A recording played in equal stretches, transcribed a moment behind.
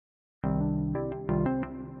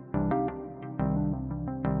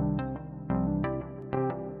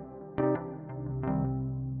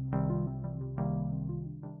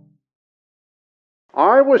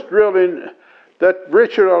I was drilling, that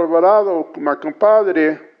Richard Alvarado, my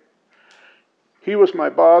compadre, he was my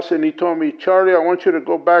boss, and he told me, Charlie, I want you to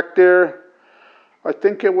go back there. I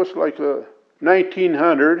think it was like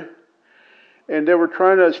 1900, and they were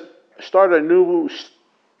trying to start a new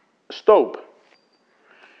stope.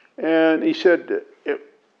 And he said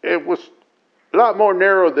it was a lot more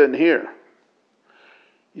narrow than here.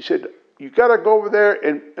 He said, you got to go over there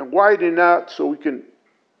and widen out so we can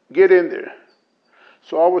get in there.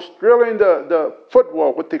 So I was drilling the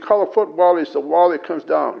footwall. What they call a footwall is the wall that comes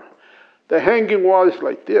down. The hanging wall is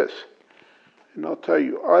like this. And I'll tell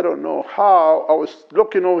you, I don't know how. I was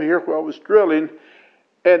looking over here where I was drilling,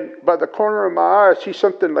 and by the corner of my eye, I see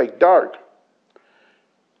something like dark.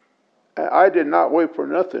 And I did not wait for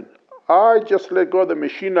nothing. I just let go of the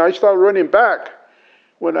machine. I started running back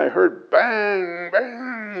when I heard bang,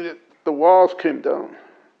 bang, the walls came down.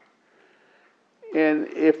 And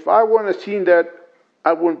if I wouldn't have seen that,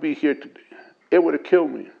 I wouldn't be here today. It would have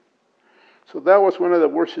killed me. So that was one of the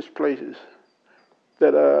worstest places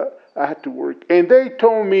that I had to work. And they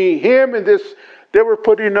told me, him and this, they were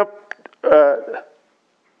putting up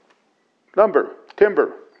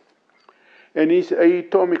timber. And he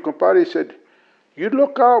told me, compadre, he said, you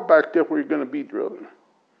look out back there where you're going to be drilling.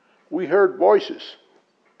 We heard voices.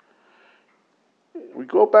 We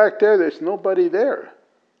go back there, there's nobody there.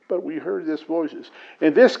 But we heard these voices.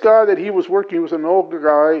 And this guy that he was working, he was an older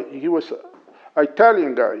guy. He was an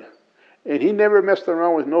Italian guy. And he never messed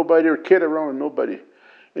around with nobody or kid around with nobody.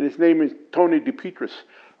 And his name is Tony DePetris.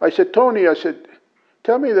 I said, Tony,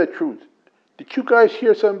 tell me the truth. Did you guys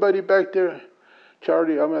hear somebody back there?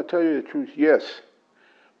 Charlie, I'm going to tell you the truth. Yes.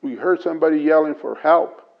 We heard somebody yelling for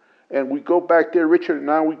help. And we go back there, Richard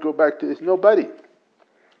and I, we go back there. There's nobody.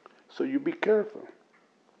 So you be careful.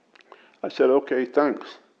 I said, okay,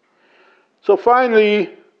 thanks. So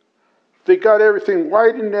finally, they got everything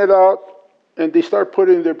widened it out, and they start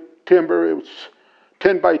putting their timber. It was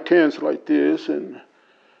 10 by 10s like this, and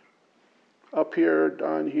up here,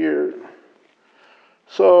 down here.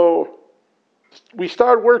 So we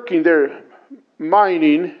start working there,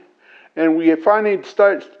 mining, and we finally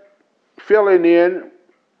start filling in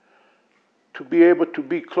to be able to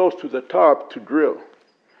be close to the top to drill.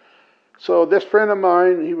 So this friend of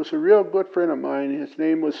mine, he was a real good friend of mine. His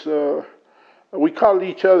name was, we called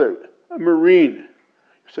each other a Marine.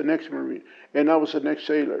 He was an ex-Marine, and I was an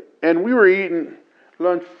ex-sailor. And we were eating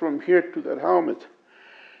lunch from here to that helmet.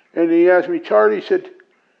 And he asked me, Charlie, he said,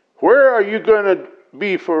 where are you going to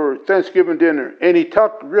be for Thanksgiving dinner? And he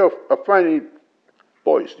talked real funny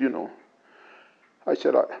voice, you know. I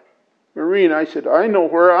said, Marine, I said, I know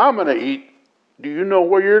where I'm going to eat. Do you know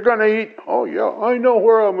where you're going to eat? Oh, yeah, I know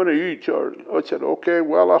where I'm going to eat, Charlie. I said, okay,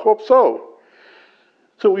 well, I hope so.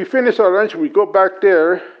 So we finish our lunch, we go back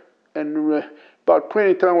there, and about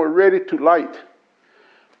 20 time, we're ready to light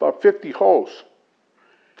about 50 holes.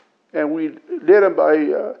 And we lit them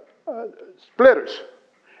by splitters.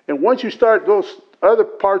 And once you start those other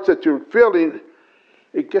parts that you're filling,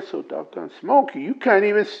 it gets so doggone smoky, you can't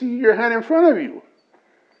even see your hand in front of you.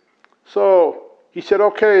 So he said,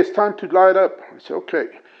 okay, it's time to light up. I said, okay.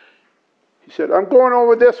 He said, I'm going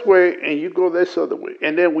over this way, and you go this other way.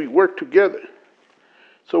 And then we work together.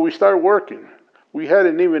 So we started working. We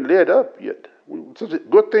hadn't even lit up yet. It's a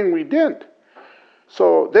good thing we didn't.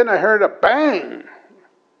 So then I heard a bang.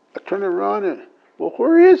 I turned around and, well,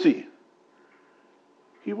 where is he?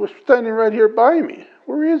 He was standing right here by me.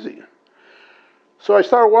 Where is he? So I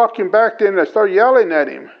started walking back there, and I started yelling at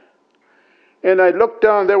him. And I looked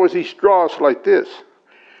down, there was these straws like this.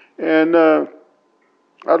 And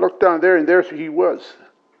I looked down there, and there he was,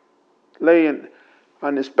 laying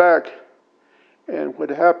on his back. And what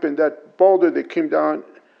happened, that boulder that came down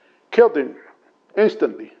killed him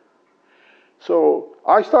instantly. So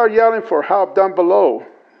I started yelling for help down below.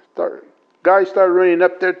 Guys started running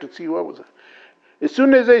up there to see what was it. As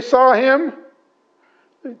soon as they saw him,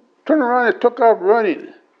 they turned around and took off running.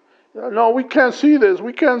 No, we can't see this.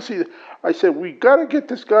 We can't see this. I said, we got to get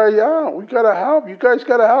this guy out. We got to help. You guys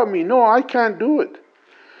got to help me. No, I can't do it.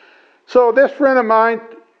 So this friend of mine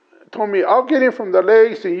told me, I'll get him from the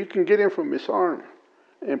legs and you can get him from his arm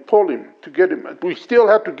and pull him to get him. We still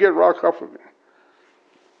have to get rock off of him.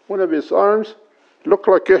 One of his arms looked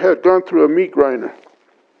like it had gone through a meat grinder.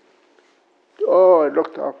 Oh, it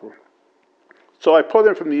looked awful. So I pulled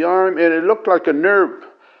him from the arm, and it looked like a nerve,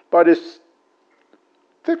 but its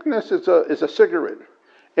thickness is a cigarette,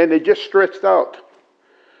 and it just stretched out.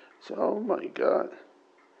 So, oh my God.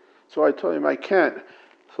 So I told him, I can't.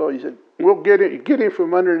 So he said, we'll get him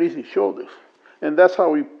from underneath his shoulders. And that's how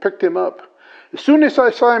we picked him up. As soon as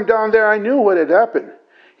I saw him down there, I knew what had happened.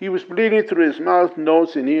 He was bleeding through his mouth,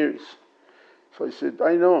 nose, and ears. So I said,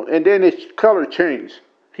 I know. And then his color changed.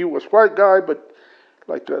 He was white guy, but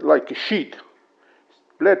like a sheet.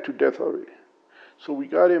 Bled to death already. So we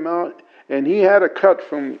got him out, and he had a cut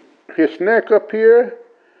from his neck up here,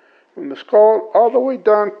 from the skull, all the way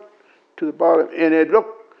down to the bottom. And it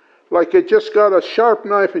looked like it just got a sharp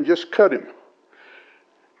knife and just cut him.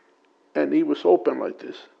 And he was open like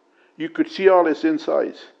this. You could see all his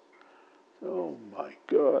insides. Oh my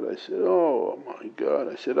God, I said, oh my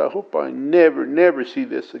God. I said, I hope I never see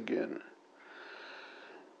this again.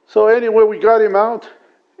 So anyway, we got him out,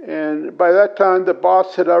 and by that time the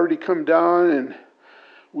boss had already come down, and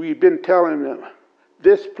we'd been telling him,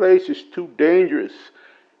 this place is too dangerous.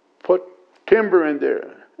 Put timber in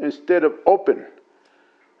there instead of open.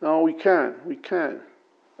 No, we can't.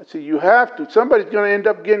 I said, you have to. Somebody's going to end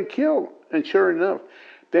up getting killed. And sure enough,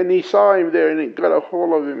 then he saw him there, and he got a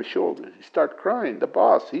hold of his shoulder. He started crying. The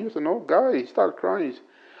boss, he was an old guy. He started crying. He said,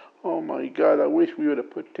 oh my God, I wish we would have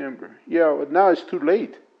put timber. Yeah, but now it's too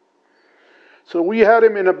late. So we had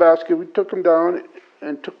him in a basket. We took him down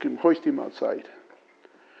and hoisted him outside.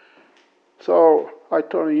 So I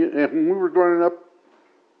told him, and when we were going up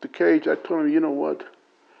the cage, I told him, you know what?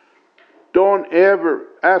 Don't ever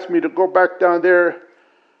ask me to go back down there.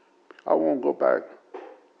 I won't go back.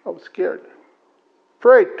 I was scared.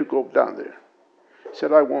 Afraid to go down there. He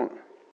said, I won't.